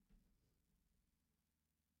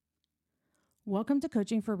Welcome to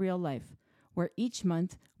Coaching for Real Life, where each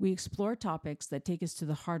month we explore topics that take us to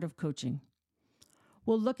the heart of coaching.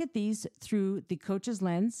 We'll look at these through the coach's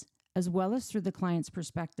lens as well as through the client's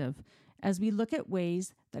perspective as we look at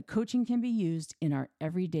ways that coaching can be used in our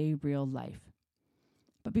everyday real life.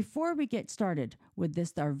 But before we get started with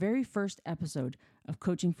this, our very first episode of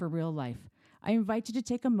Coaching for Real Life, I invite you to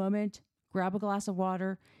take a moment, grab a glass of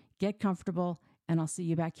water, get comfortable, and I'll see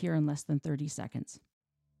you back here in less than 30 seconds.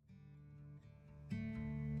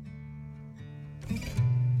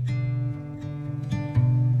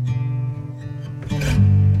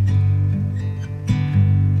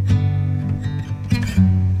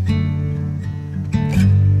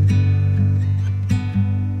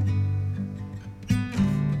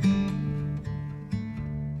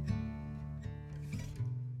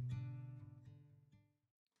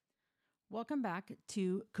 Welcome back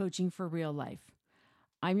to Coaching for Real Life.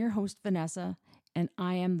 I'm your host, Vanessa, and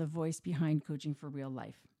I am the voice behind Coaching for Real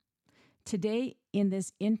Life. Today, in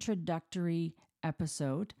this introductory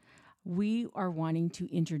episode, we are wanting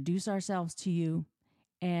to introduce ourselves to you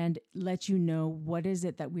and let you know what is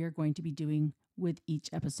it that we are going to be doing with each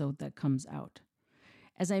episode that comes out.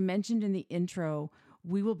 As I mentioned in the intro,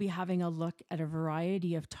 we will be having a look at a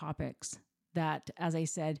variety of topics that, as I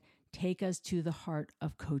said, take us to the heart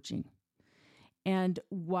of coaching. And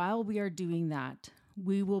while we are doing that,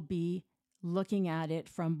 we will be looking at it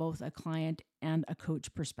from both a client and a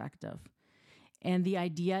coach perspective. And the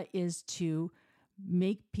idea is to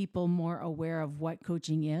make people more aware of what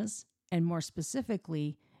coaching is, and more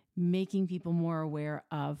specifically, making people more aware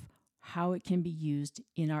of how it can be used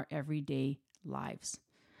in our everyday lives.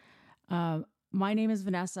 My name is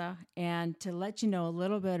Vanessa, and to let you know a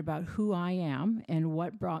little bit about who I am and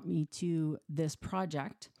what brought me to this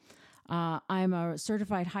project, I'm a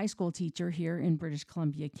certified high school teacher here in British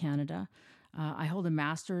Columbia, Canada. I hold a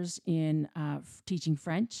master's in teaching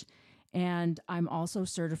French, and I'm also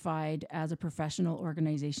certified as a professional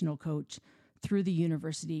organizational coach through the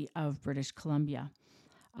University of British Columbia.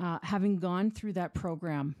 Having gone through that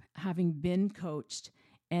program, having been coached,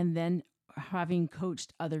 and then having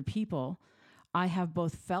coached other people, I have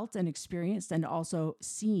both felt and experienced and also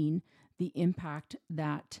seen the impact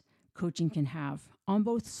that coaching can have on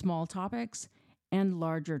both small topics and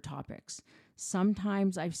larger topics.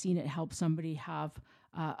 Sometimes I've seen it help somebody have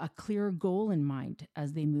a clear goal in mind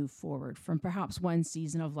as they move forward from perhaps one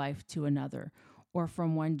season of life to another, or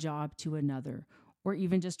from one job to another, or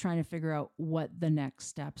even just trying to figure out what the next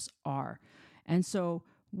steps are. And so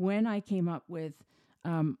when I came up with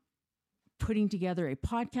putting together a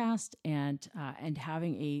podcast and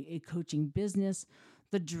having a coaching business,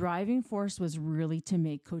 the driving force was really to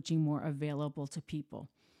make coaching more available to people.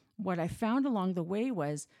 What I found along the way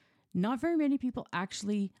was not very many people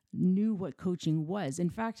actually knew what coaching was. In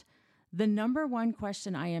fact, the number one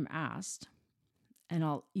question I am asked, and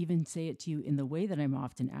I'll even say it to you in the way that I'm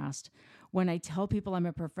often asked, when I tell people I'm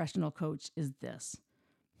a professional coach, is this: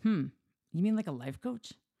 you mean like a life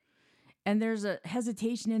coach? And there's a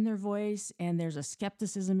hesitation in their voice, and there's a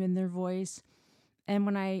skepticism in their voice. And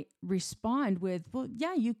when I respond with, well,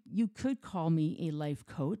 yeah, you could call me a life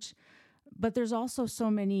coach, but there's also so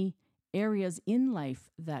many areas in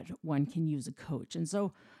life that one can use a coach. And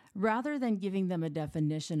so rather than giving them a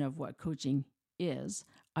definition of what coaching is,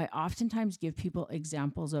 I oftentimes give people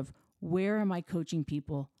examples of where am I coaching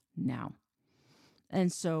people now.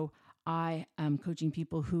 And so I am coaching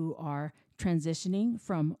people who are transitioning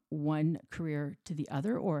from one career to the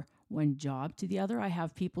other or one job to the other. I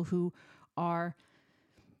have people who are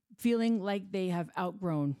feeling like they have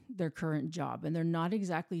outgrown their current job and they're not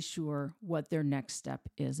exactly sure what their next step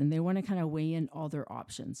is. And they want to kind of weigh in all their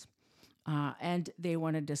options. And they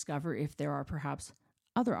want to discover if there are perhaps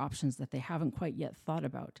other options that they haven't quite yet thought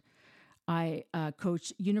about. I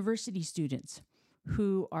coach university students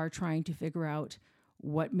who are trying to figure out,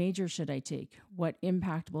 what major should I take? What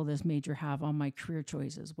impact will this major have on my career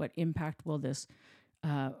choices? What impact will this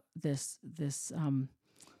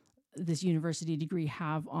university degree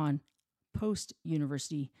have on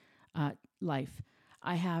post-university life?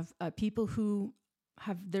 I have people who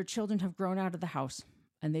have their children have grown out of the house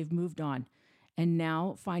and they've moved on, and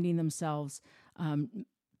now finding themselves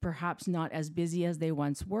perhaps not as busy as they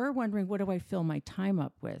once were, wondering, what do I fill my time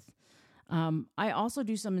up with? I also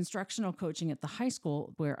do some instructional coaching at the high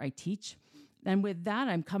school where I teach. And with that,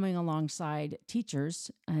 I'm coming alongside teachers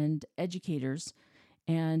and educators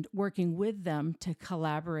and working with them to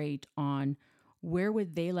collaborate on where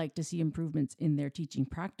would they like to see improvements in their teaching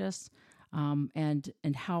practice, and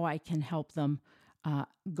how I can help them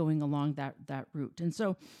going along that route. And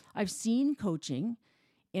so I've seen coaching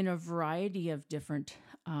in a variety of different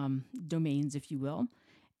domains, if you will.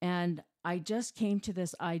 And I just came to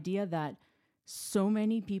this idea that so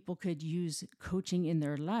many people could use coaching in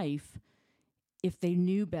their life if they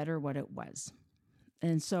knew better what it was.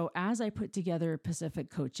 And so as I put together Pacific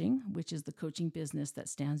Coaching, which is the coaching business that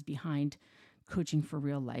stands behind Coaching for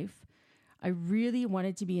Real Life, I really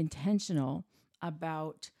wanted to be intentional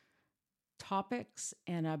about topics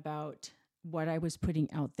and about what I was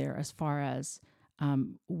putting out there as far as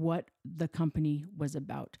what the company was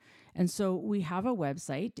about. And so we have a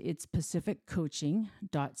website. It's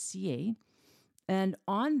pacificcoaching.ca. And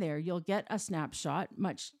on there, you'll get a snapshot,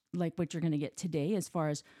 much like what you're going to get today, as far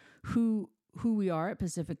as who we are at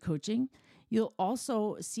Pacific Coaching. You'll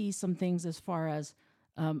also see some things as far as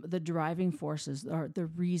the driving forces, or the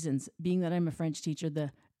reasons, being that I'm a French teacher,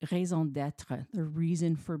 the raison d'être, the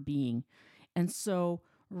reason for being. And so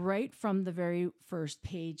right from the very first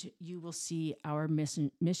page, you will see our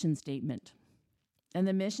mission statement. And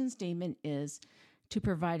the mission statement is to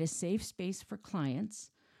provide a safe space for clients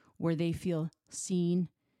where they feel seen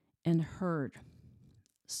and heard.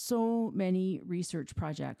 So many research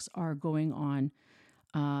projects are going on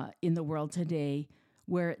in the world today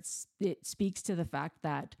where it speaks to the fact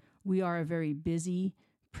that we are a very busy,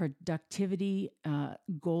 productivity,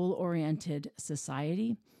 goal-oriented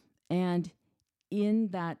society. And in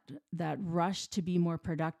that rush to be more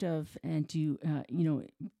productive and to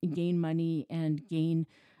gain money and gain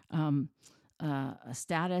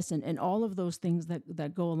status and all of those things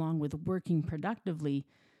that go along with working productively,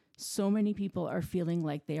 so many people are feeling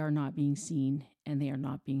like they are not being seen and they are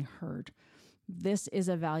not being heard. This is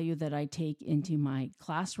a value that I take into my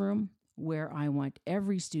classroom, where I want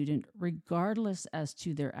every student, regardless as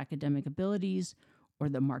to their academic abilities or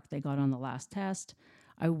the mark they got on the last test,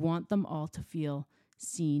 I want them all to feel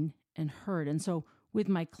seen and heard. And so with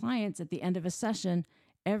my clients at the end of a session,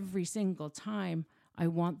 every single time, I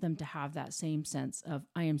want them to have that same sense of,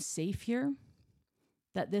 I am safe here,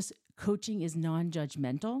 that this coaching is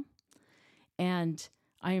non-judgmental, and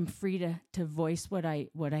I am free to voice what I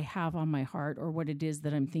have on my heart, or what it is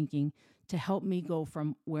that I'm thinking, to help me go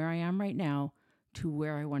from where I am right now to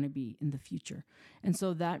where I want to be in the future. And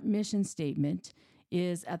so that mission statement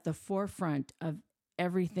is at the forefront of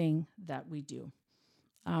everything that we do.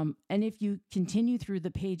 And if you continue through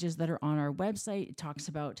the pages that are on our website, it talks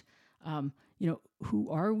about,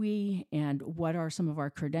 who are we and what are some of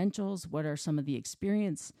our credentials? What are some of the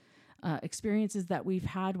experiences that we've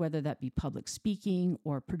had, whether that be public speaking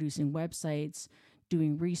or producing websites,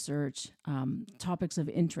 doing research, topics of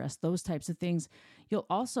interest, those types of things. You'll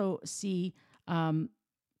also see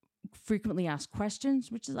frequently asked questions,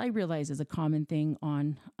 which I realize is a common thing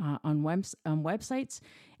on websites.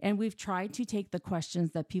 And we've tried to take the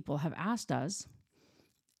questions that people have asked us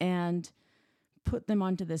and put them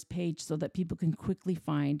onto this page so that people can quickly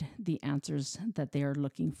find the answers that they are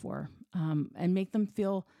looking for, and make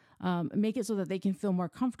it so that they can feel more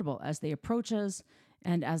comfortable as they approach us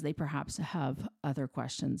and as they perhaps have other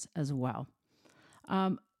questions as well.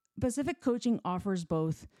 Pacific Coaching offers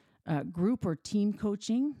both group or team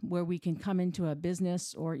coaching, where we can come into a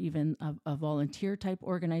business or even a volunteer type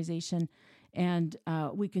organization, and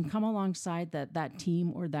we can come alongside that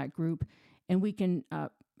team or that group, and we can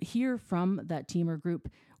hear from that team or group,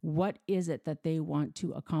 what is it that they want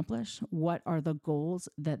to accomplish? What are the goals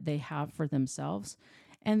that they have for themselves?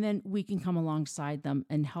 And then we can come alongside them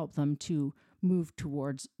and help them to move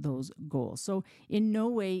towards those goals. So in no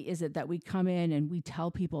way is it that we come in and we tell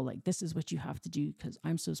people, like, this is what you have to do because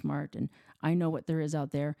I'm so smart and I know what there is out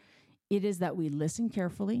there. It is that we listen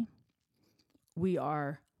carefully, we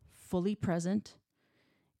are fully present,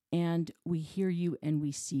 and we hear you and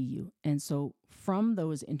we see you. And so from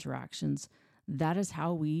those interactions, that is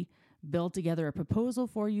how we build together a proposal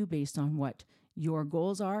for you based on what your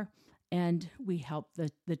goals are, and we help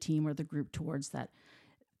the team or the group towards that.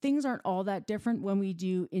 Things aren't all that different when we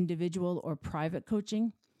do individual or private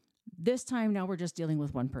coaching. This time now we're just dealing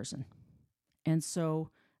with one person. And so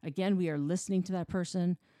again, we are listening to that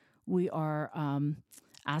person. We are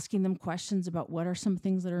asking them questions about what are some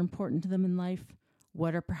things that are important to them in life.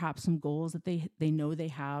 What are perhaps some goals that they know they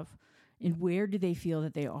have, and where do they feel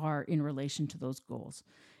that they are in relation to those goals?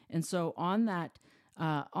 And so on that,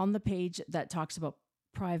 on the page that talks about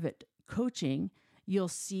private coaching, you'll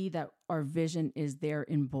see that our vision is there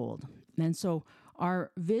in bold. And so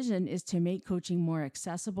our vision is to make coaching more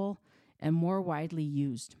accessible and more widely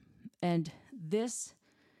used. And this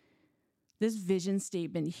vision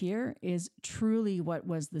statement here is truly what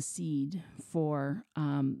was the seed for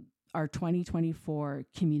our 2024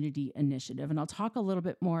 community initiative. And I'll talk a little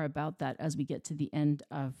bit more about that as we get to the end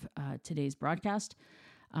of today's broadcast.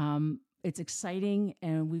 It's exciting,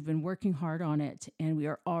 and we've been working hard on it, and we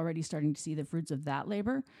are already starting to see the fruits of that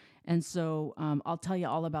labor. And so I'll tell you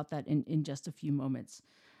all about that in just a few moments.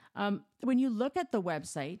 When you look at the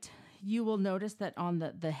website, you will notice that on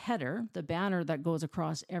the header, the banner that goes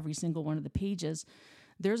across every single one of the pages,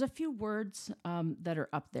 there's a few words that are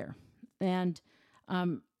up there. And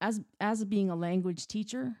as being a language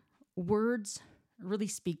teacher, words really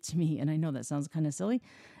speak to me. And I know that sounds kind of silly.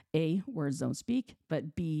 A, words don't speak,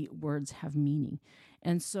 but B, words have meaning.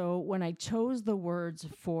 And so when I chose the words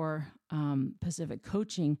for Pacific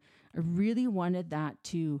Coaching, I really wanted that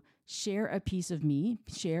to share a piece of me,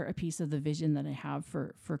 share a piece of the vision that I have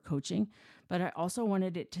for coaching. But I also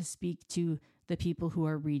wanted it to speak to the people who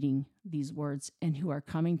are reading these words and who are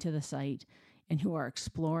coming to the site and who are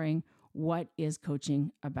exploring what is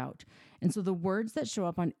coaching about. And so the words that show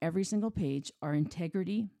up on every single page are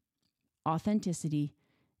integrity, authenticity,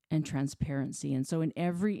 and transparency. And so in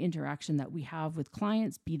every interaction that we have with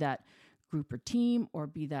clients, be that group or team, or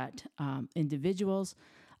be that individuals,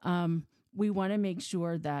 we want to make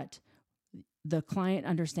sure that the client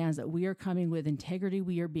understands that we are coming with integrity.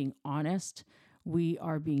 We are being honest. We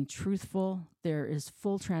are being truthful. There is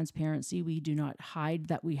full transparency. We do not hide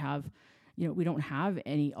that we have, we don't have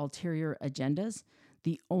any ulterior agendas.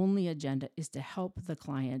 The only agenda is to help the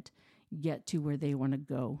client get to where they want to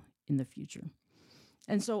go in the future.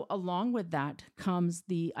 And so along with that comes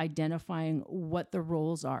the identifying what the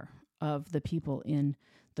roles are of the people in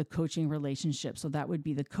the coaching relationship. So that would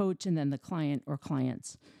be the coach and then the client or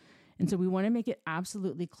clients. And so we want to make it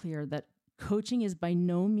absolutely clear that coaching is by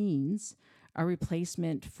no means a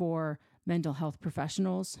replacement for mental health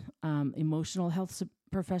professionals, emotional health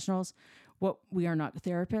professionals. What we are not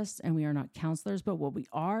therapists and we are not counselors, but what we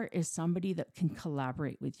are is somebody that can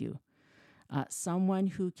collaborate with you. Someone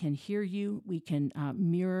who can hear you. We can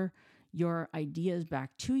mirror your ideas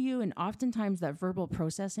back to you. And oftentimes that verbal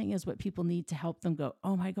processing is what people need to help them go,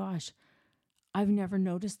 oh my gosh, I've never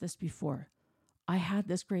noticed this before. I had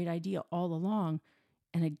this great idea all along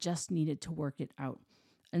and I just needed to work it out.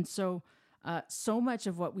 And so, so much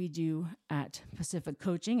of what we do at Pacific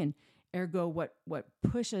Coaching, and ergo what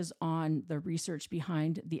pushes on the research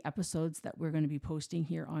behind the episodes that we're going to be posting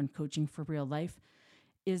here on Coaching for Real Life,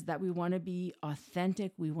 is that we want to be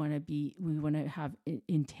authentic. We want to have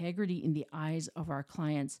integrity in the eyes of our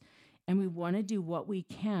clients. And we want to do what we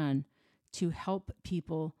can to help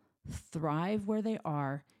people thrive where they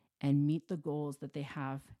are and meet the goals that they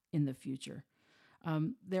have in the future.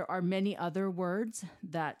 There are many other words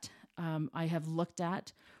that I have looked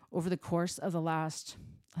at over the course of the last,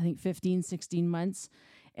 15, 16 months.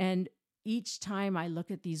 And each time I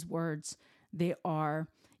look at these words, they are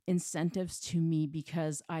incentives to me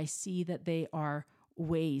because I see that they are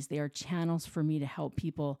ways, they are channels for me to help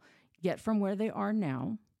people get from where they are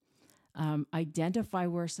now, identify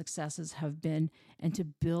where successes have been, and to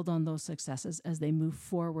build on those successes as they move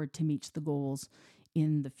forward to meet the goals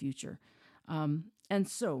in the future. And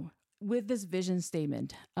so with this vision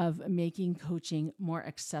statement of making coaching more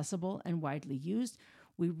accessible and widely used,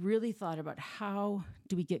 we really thought about how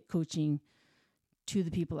do we get coaching to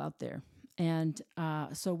the people out there. And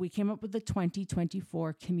so we came up with the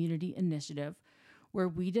 2024 Community Initiative, where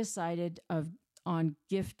we decided on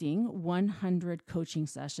gifting 100 coaching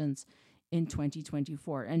sessions in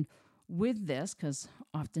 2024. And with this, because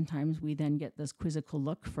oftentimes we then get this quizzical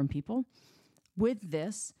look from people, with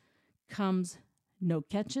this comes no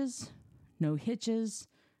catches, no hitches,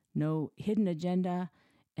 no hidden agenda,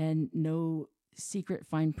 and no secret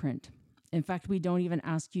fine print. In fact, we don't even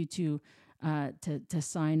ask you to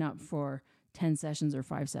sign up for 10 sessions or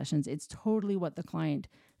 5 sessions. It's totally what the client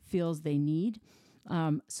feels they need.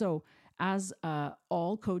 So as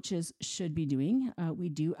all coaches should be doing, we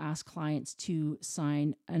do ask clients to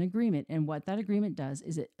sign an agreement. And what that agreement does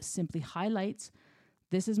is it simply highlights,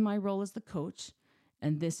 this is my role as the coach,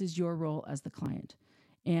 and this is your role as the client.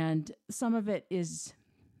 And some of it is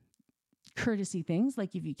courtesy things,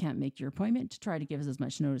 like if you can't make your appointment, to try to give us as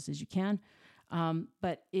much notice as you can.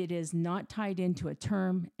 But it is not tied into a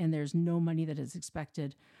term, and there's no money that is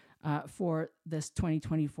expected for this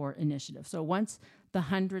 2024 initiative. So once the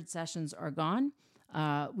 100 sessions are gone,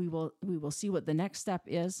 we will see what the next step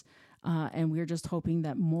is, and we're just hoping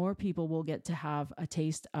that more people will get to have a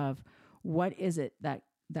taste of what is it that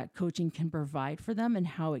coaching can provide for them and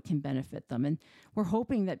how it can benefit them. And we're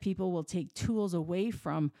hoping that people will take tools away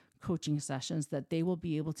from coaching sessions that they will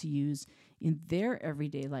be able to use in their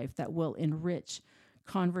everyday life that will enrich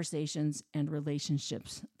conversations and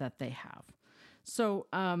relationships that they have. So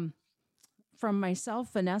from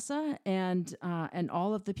myself, Vanessa, and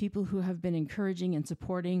all of the people who have been encouraging and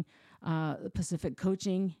supporting Pacific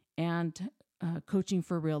Coaching, and Coaching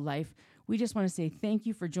for Real Life. We just want to say thank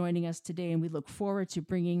you for joining us today, and we look forward to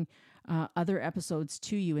bringing other episodes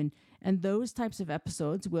to you. And those types of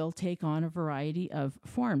episodes will take on a variety of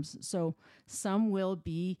forms. So some will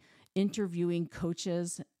be interviewing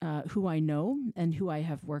coaches who I know and who I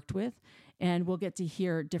have worked with, and we'll get to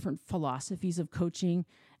hear different philosophies of coaching,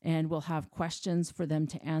 and we'll have questions for them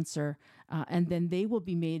to answer, and then they will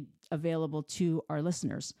be made available to our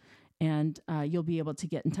listeners. And you'll be able to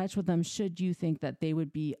get in touch with them should you think that they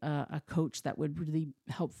would be a coach that would really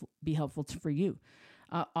be helpful for you.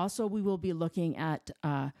 Also, we will be looking at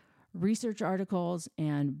research articles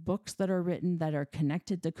and books that are written that are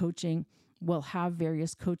connected to coaching. We'll have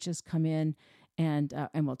various coaches come in and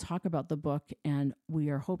we'll talk about the book. And we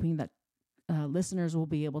are hoping that listeners will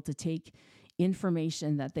be able to take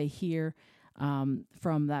information that they hear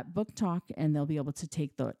from that book talk, and they'll be able to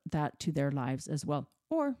take that to their lives as well.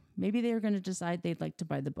 Or maybe they're going to decide they'd like to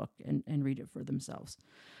buy the book and read it for themselves.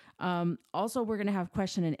 Also, we're going to have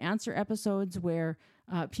question and answer episodes where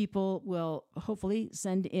people will hopefully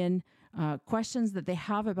send in questions that they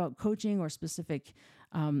have about coaching or specific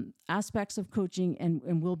aspects of coaching,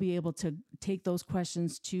 and we'll be able to take those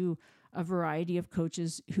questions to a variety of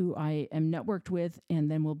coaches who I am networked with,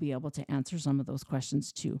 and then we'll be able to answer some of those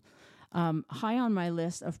questions too. High on my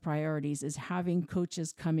list of priorities is having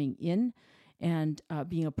coaches coming in and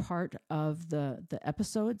being a part of the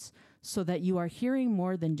episodes, so that you are hearing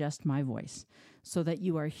more than just my voice, so that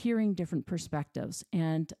you are hearing different perspectives.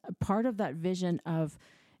 And part of that vision of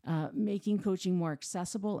making coaching more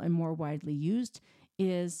accessible and more widely used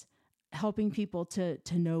is helping people to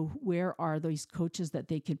know where are those coaches that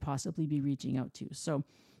they could possibly be reaching out to. So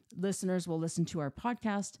listeners will listen to our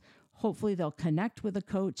podcast. Hopefully they'll connect with a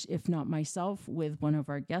coach, if not myself, with one of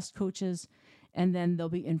our guest coaches. And then there'll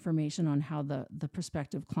be information on how the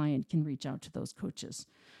prospective client can reach out to those coaches.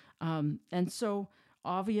 And so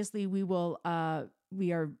obviously we've got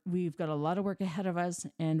a lot of work ahead of us,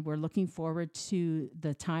 and we're looking forward to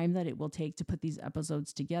the time that it will take to put these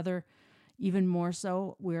episodes together. Even more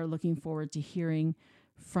so, we're looking forward to hearing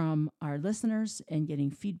from our listeners and getting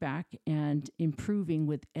feedback and improving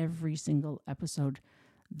with every single episode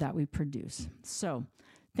that we produce. So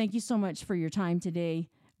thank you so much for your time today.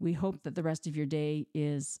 We hope that the rest of your day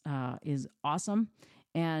is awesome.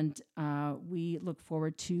 And we look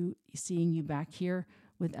forward to seeing you back here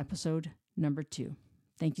with episode number 2.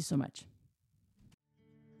 Thank you so much.